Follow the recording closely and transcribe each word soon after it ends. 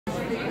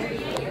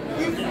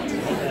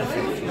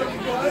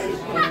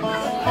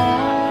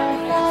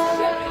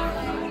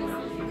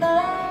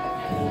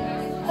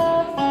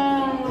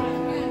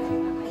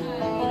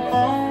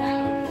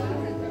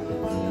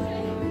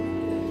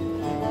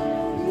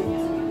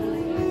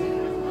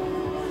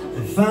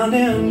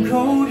Finding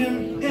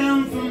coding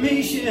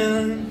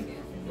information,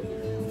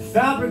 the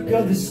fabric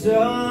of the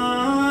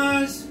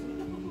stars.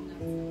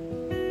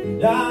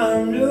 And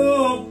I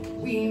know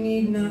we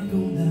need not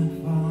go that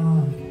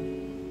far,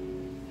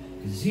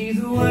 'cause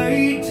either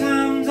way,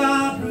 time's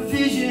our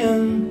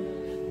provision.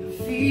 The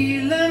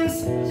feelings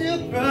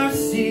still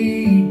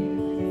proceed,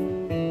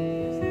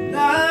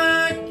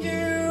 like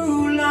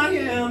you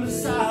lying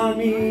beside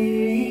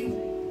me.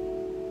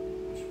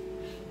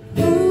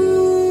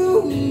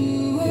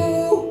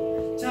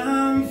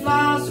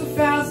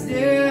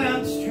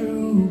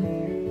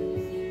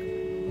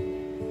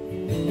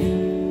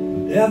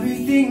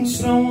 Everything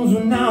slows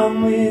when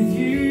I'm with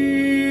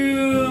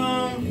you.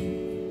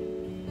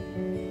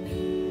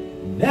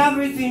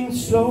 Everything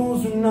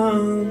slows when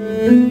I'm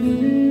with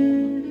you.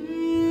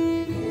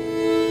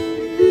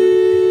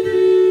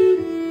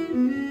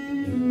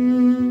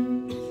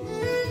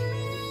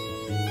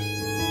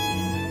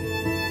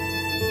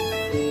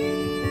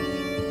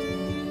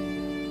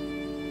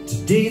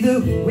 Today the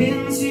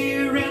winds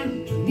here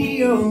in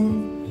Tornillo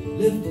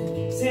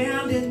lifted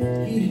sand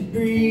and heated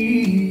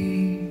breeze.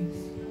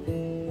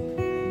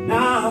 I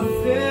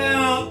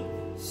felt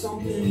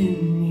something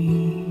in me,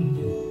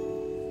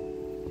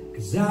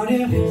 'cause out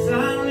here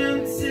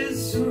silence is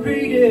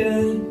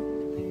serrated,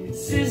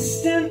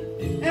 consistent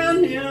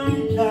and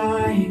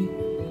implied.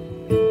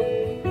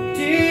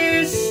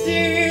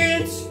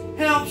 Distance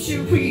helps you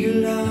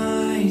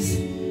realize,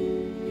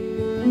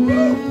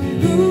 ooh,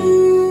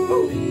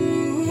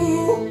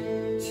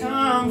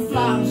 time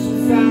flies so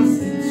fast,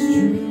 it's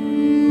true.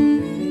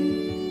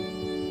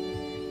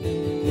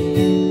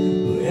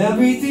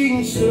 Everything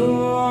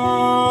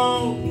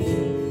slows,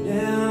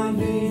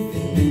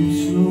 everything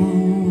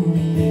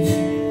slows,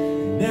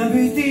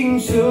 everything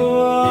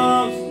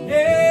slows,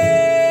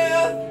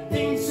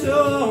 everything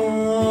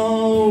slows,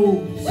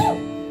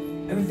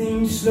 everything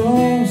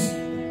slows.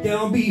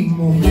 There'll be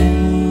more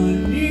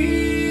mornings,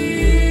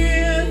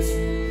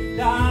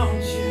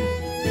 don't you?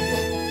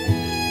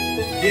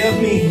 Give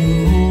me a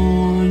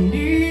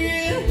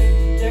morning,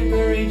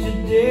 decorate your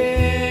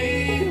day.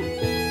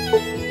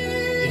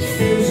 It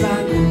feels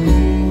like a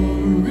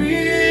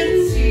roaring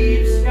sea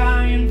of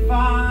sky and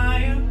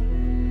fire.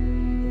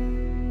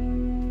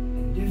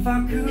 And if I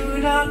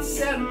could, I'd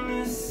send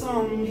this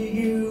song to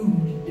you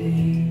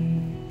today.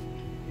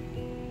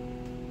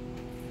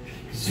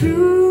 'Cause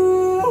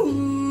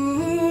ooh,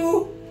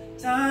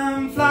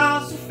 time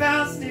flies so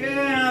fast,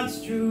 yeah, it's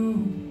true.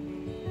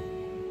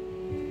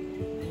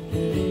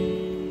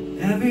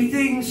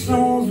 Everything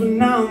slows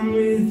when I'm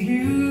with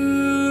you.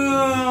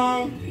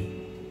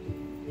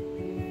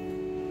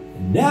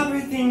 And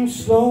everything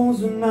slows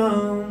when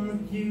I'm